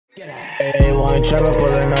A1 trapper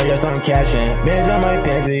pulling up, yes I'm cashing. Bands on my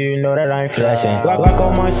pants and you know that I'm flashing. Glock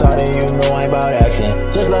on my side and you know I'm about action.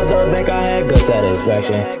 Just left the bank, I had good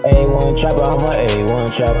satisfaction. A1 trapper, I'm a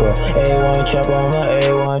A1 trapper. A1 trapper, I'm a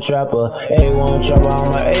A1 trapper. A1 trapper,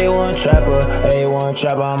 I'm a A1 trapper. A1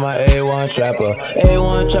 trapper, I'm a A1 trapper.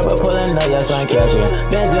 A1 trapper pulling up, yes I'm cashing.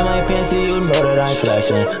 Bands in my pants and you know that I'm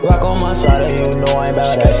flashing. Glock on my side and you know I'm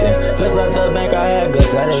about action. Just left the bank, I had good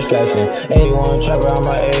satisfaction. A1 trapper, I'm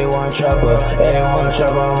a A1 trapper. A1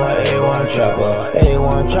 trapper, I'm a A1 trapper.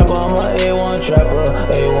 A1 trapper, I'm a A1 trapper.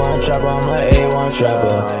 A1 trapper, I'm a A1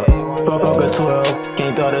 trapper. Fuck a 12,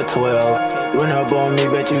 can't throw the 12. Run up on me,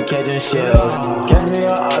 bet you catching shells. Catch me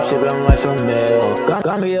a op, ship him like some mail.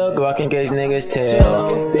 Got me a Glock in case niggas tell.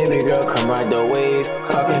 Baby girl, come ride the wave.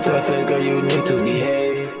 Talking to a face, girl, you need to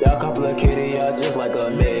behave. Y'all complicated, y'all just like a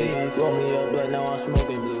maze. Roll me up, but now I'm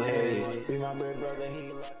smoking blue haze. See my big brother,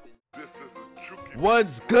 he locked it.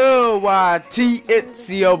 What's good, YT?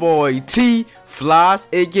 It's your boy TFllash,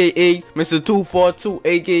 aka Mr. 242,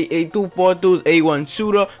 aka 242's A1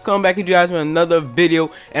 shooter. Coming back at you guys with another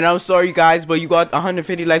video. And I'm sorry guys, but you got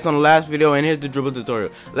 150 likes on the last video, and here's the dribble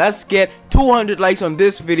tutorial. Let's get 200 likes on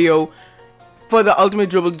this video for the ultimate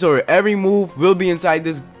dribble tutorial. Every move will be inside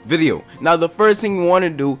this video. Now the first thing we want to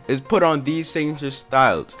do is put on these signature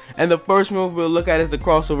styles, and the first move we'll look at is the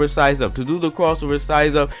crossover size up. To do the crossover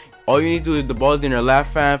size up, all you need to do is the ball's in your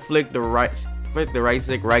left hand, flick the right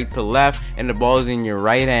stick right to left, and the ball's in your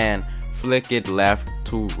right hand, flick it left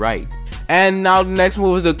to right. And now the next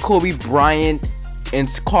move is the Kobe Bryant and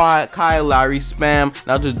Kyle Lowry spam.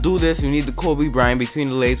 Now to do this, you need the Kobe Bryant between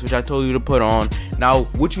the legs, which I told you to put on. Now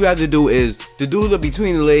what you have to do is, to do the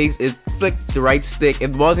between the legs, is flick the right stick.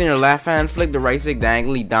 If the ball's in your left hand, flick the right stick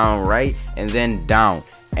diagonally down right and then down,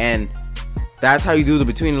 and that's how you do the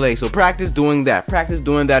between the legs. So practice doing that. Practice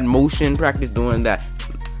doing that motion. Practice doing that.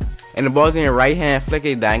 And the ball's in your right hand, flick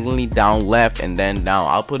it diagonally down left and then down.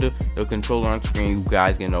 I'll put the controller on screen, you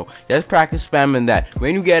guys can know. Just practice spamming that.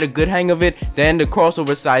 When you get a good hang of it, then the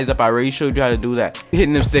crossover size up, I already showed you how to do that.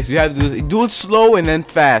 Hitting them sticks, you have to do it slow and then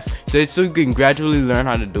fast, so you can gradually learn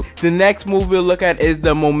how to do. The next move we'll look at is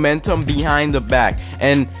the momentum behind the back.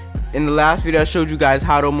 And in the last video I showed you guys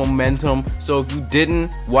how to momentum, so if you didn't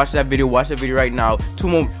watch that video, watch that video right now.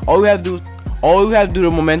 All you have to do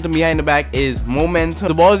the momentum behind the back is momentum.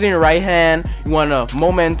 The ball's in your right hand, you want to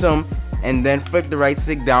momentum and then flick the right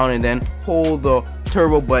stick down and then hold the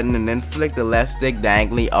turbo button and then flick the left stick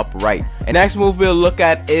diagonally upright. And next move we'll look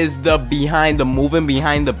at is the moving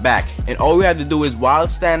behind the back. And all you have to do is, while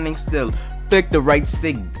standing still, flick the right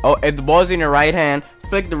stick. If the ball's in your right hand,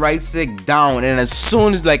 flick the right stick down, and as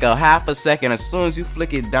soon as like a half a second, as soon as you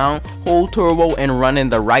flick it down, hold turbo and run in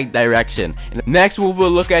the right direction. And the next move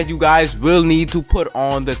we'll look at, you guys will need to put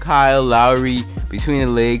on the Kyle Lowry between the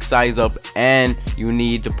legs size up, and you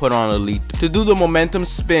need to put on elite. To do the momentum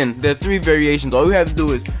spin, there are 3 variations. All you have to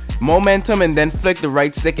do is momentum and then flick the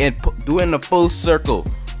right stick and do it in a full circle.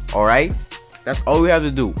 Alright, that's all you have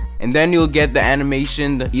to do, and then you'll get the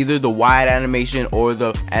animation, either the wide animation or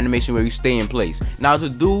the animation where you stay in place. Now to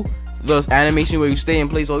do the animation where you stay in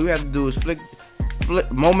place, all you have to do is flick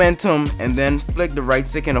momentum and then flick the right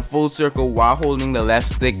stick in a full circle while holding the left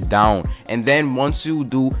stick down. And then once you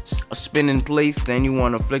do a spin in place, then you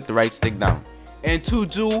want to flick the right stick down. And to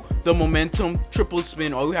do the momentum triple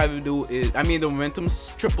spin, all you have to do is, the momentum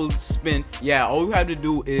triple spin, yeah, all you have to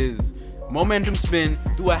do is momentum spin,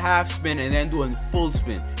 do a half spin, and then do a full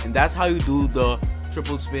spin. And that's how you do the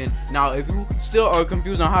triple spin. Now if you still are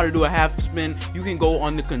confused on how to do a half spin, you can go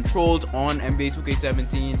on the controls on NBA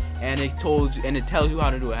 2K17 and it tells you how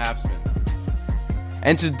to do a half spin.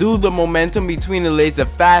 And to do the momentum between the legs, the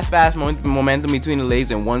fast momentum between the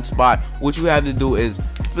legs in one spot, what you have to do is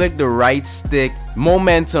flick the right stick,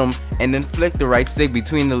 momentum, and then flick the right stick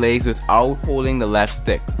between the legs without holding the left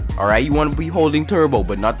stick. Alright, you want to be holding turbo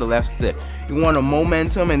but not the left stick. You want a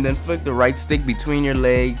momentum and then flick the right stick between your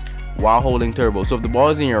legs while holding turbo. So if the ball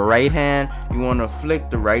is in your right hand, you want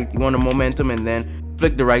a momentum and then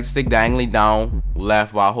flick the right stick diagonally down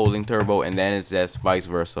left while holding turbo, and then it's just vice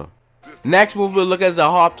versa. Next move we'll look at the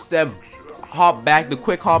hop back, the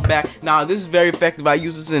quick hop back. Now this is very effective. I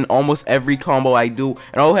use this in almost every combo I do.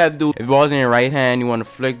 And all you have to do, if the ball's in your right hand, you want to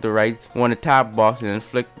flick the right, you want to tap box and then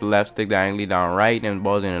flick the left stick diagonally down right. And the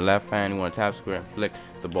ball's in your left hand, you want to tap square and flick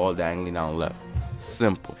the ball diagonally down left.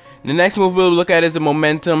 Simple. The next move we'll look at is the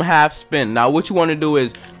momentum half spin. Now what you want to do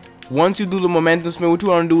is, once you do the momentum spin, what you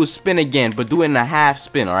want to do is spin again, but do it in a half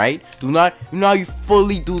spin. Alright, do not, you know how you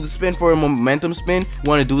fully do the spin for a momentum spin, you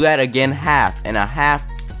want to do that again half, and a half.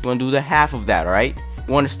 You want to do the half of that, alright?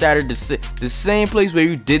 You want to start the same place where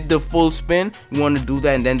you did the full spin. You want to do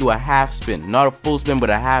that and then do a half spin. Not a full spin, but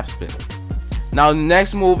a half spin. Now the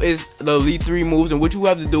next move is the Elite 3 moves, and what you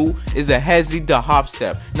have to do is a hezzy to hop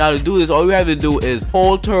step. Now to do this, all you have to do is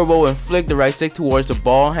hold turbo and flick the right stick towards the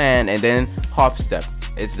ball hand and then hop step.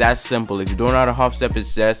 It's that simple. If you don't know how to hop step,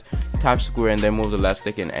 it's just tap square and then move the left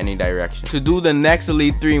stick in any direction. To do the next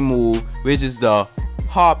Elite 3 move, which is the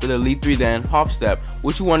Elite 3 then hop step,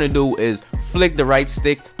 what you want to do is flick the right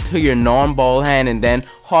stick to your non-ball hand and then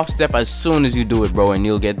hop step as soon as you do it, bro, and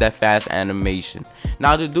you'll get that fast animation.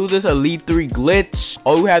 Now to do this Elite 3 glitch,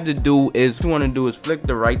 all you have to do is, what you want to do is flick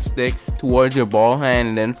the right stick towards your ball hand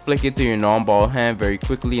and then flick it to your non-ball hand very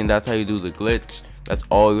quickly, and that's how you do the glitch. That's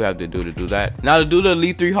all you have to do that. Now to do the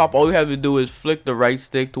Elite 3 hop, all you have to do is flick the right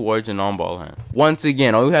stick towards your non-ball hand. Once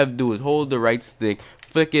again, all you have to do is hold the right stick,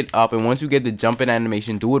 flick it up, and once you get the jumping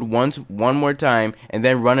animation, do it one more time and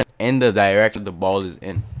then run it in the direction the ball is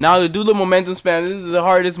in. Now to do the momentum spam, this is the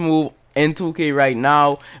hardest move in 2K right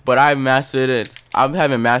now, but I've mastered it. I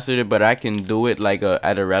haven't mastered it, but I can do it like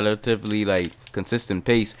at a relatively like consistent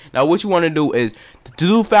pace. Now what you want to do is to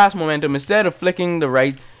do fast momentum, instead of flicking the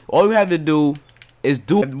right, all you have to do is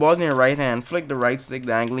do the ball's in your right hand, flick the right stick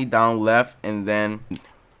diagonally down left, and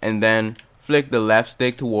then flick the left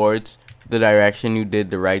stick towards the direction you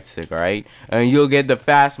did the right stick, alright? And you'll get the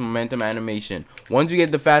fast momentum animation. Once you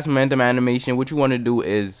get the fast momentum animation, what you want to do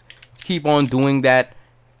is keep on doing that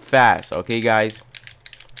fast, okay guys?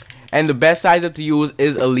 And the best size up to use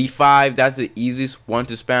is Elite 5. That's the easiest one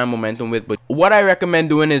to spam momentum with. But what I recommend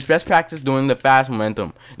doing is just practice doing the fast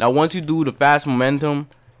momentum. Now once you do the fast momentum,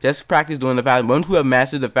 just practice doing the fast. Once you have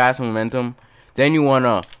mastered the fast momentum, then you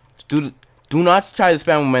wanna do not try to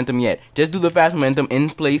spam momentum yet. Just do the fast momentum in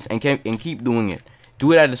place and keep doing it.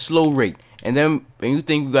 Do it at a slow rate, and then when you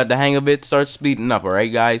think you got the hang of it, start speeding up. All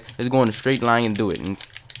right, guys, just go in a straight line and do it. And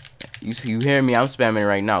you hear me? I'm spamming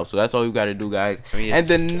right now, so that's all you gotta do, guys. And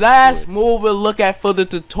the last move we'll look at for the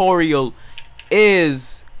tutorial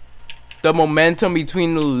is the momentum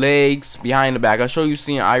between the legs behind the back. I'll show you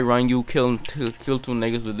seeing I run you kill two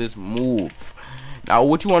niggas with this move. Now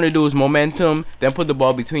what you want to do is momentum, then put the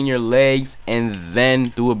ball between your legs and then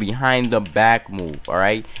do a behind the back move.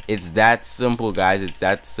 Alright, it's that simple, guys. It's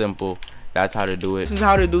that simple. That's how to do it. This is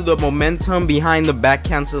how to do the momentum behind the back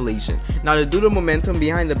cancellation. Now to do the momentum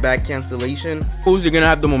behind the back cancellation, you're gonna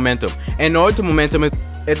have the momentum. In order to momentum,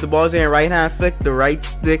 if the ball's in your right hand, flick the right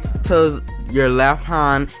stick to your left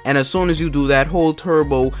hand, and as soon as you do that, hold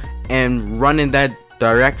turbo and run in that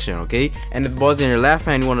direction, okay? And if the ball's in your left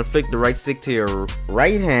hand, you want to flick the right stick to your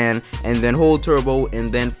right hand and then hold turbo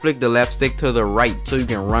and then flick the left stick to the right so you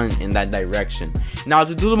can run in that direction. Now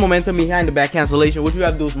to do the momentum behind the back cancellation, what you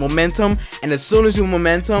have to do is momentum, and as soon as you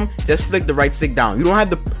momentum, just flick the right stick down. You don't have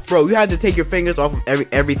to, bro, you have to take your fingers off of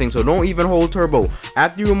everything, so don't even hold turbo.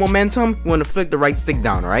 After you momentum, you want to flick the right stick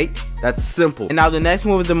down, alright? That's simple. And now the next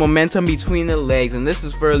move is the momentum between the legs, and this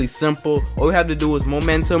is fairly simple. All you have to do is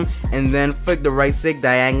momentum and then flick the right stick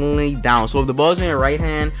diagonally down. So if the ball's in your right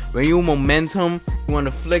hand, when you momentum, you want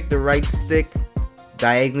to flick the right stick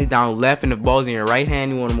diagonally down left, and if the ball's in your right hand,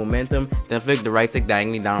 you want to momentum, then flick the right stick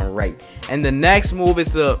diagonally down right. And the next move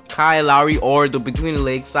is the Lowry, or the between the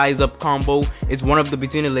leg size up combo. It's one of the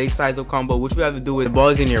between the leg size up combo. What you have to do is the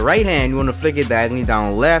ball's in your right hand, you want to flick it diagonally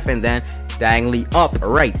down left and then diagonally up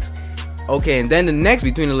right. Okay, and then the next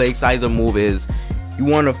between the leg size up move is you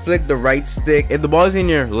want to flick the right stick. If the ball is in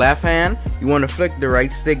your left hand, you want to flick the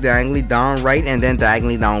right stick diagonally down right and then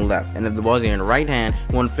diagonally down left. And if the ball is in your right hand,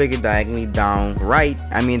 you want to flick it diagonally down right,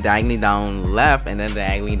 diagonally down left and then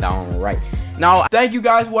diagonally down right. Now, thank you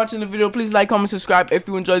guys for watching the video. Please like, comment, subscribe if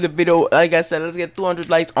you enjoyed the video. Like I said, let's get 200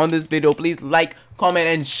 likes on this video. Please like, comment,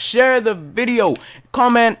 and share the video.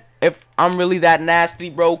 Comment if I'm really that nasty,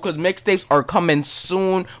 bro, because mixtapes are coming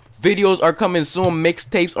soon. Videos are coming soon.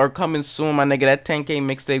 Mixtapes are coming soon, my nigga. That 10K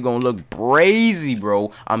mixtape gonna look crazy,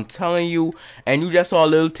 bro. I'm telling you. And you just saw a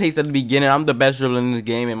little taste at the beginning. I'm the best dribbler in this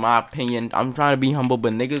game, in my opinion. I'm trying to be humble,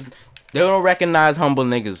 but niggas, they don't recognize humble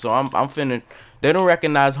niggas. So I'm finna. They don't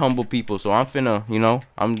recognize humble people. So I'm finna, you know,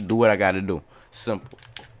 I'm do what I gotta do. Simple.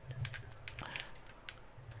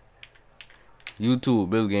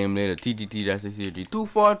 YouTube, Bill Game later. TTT, that's the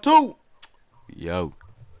 242. Yo.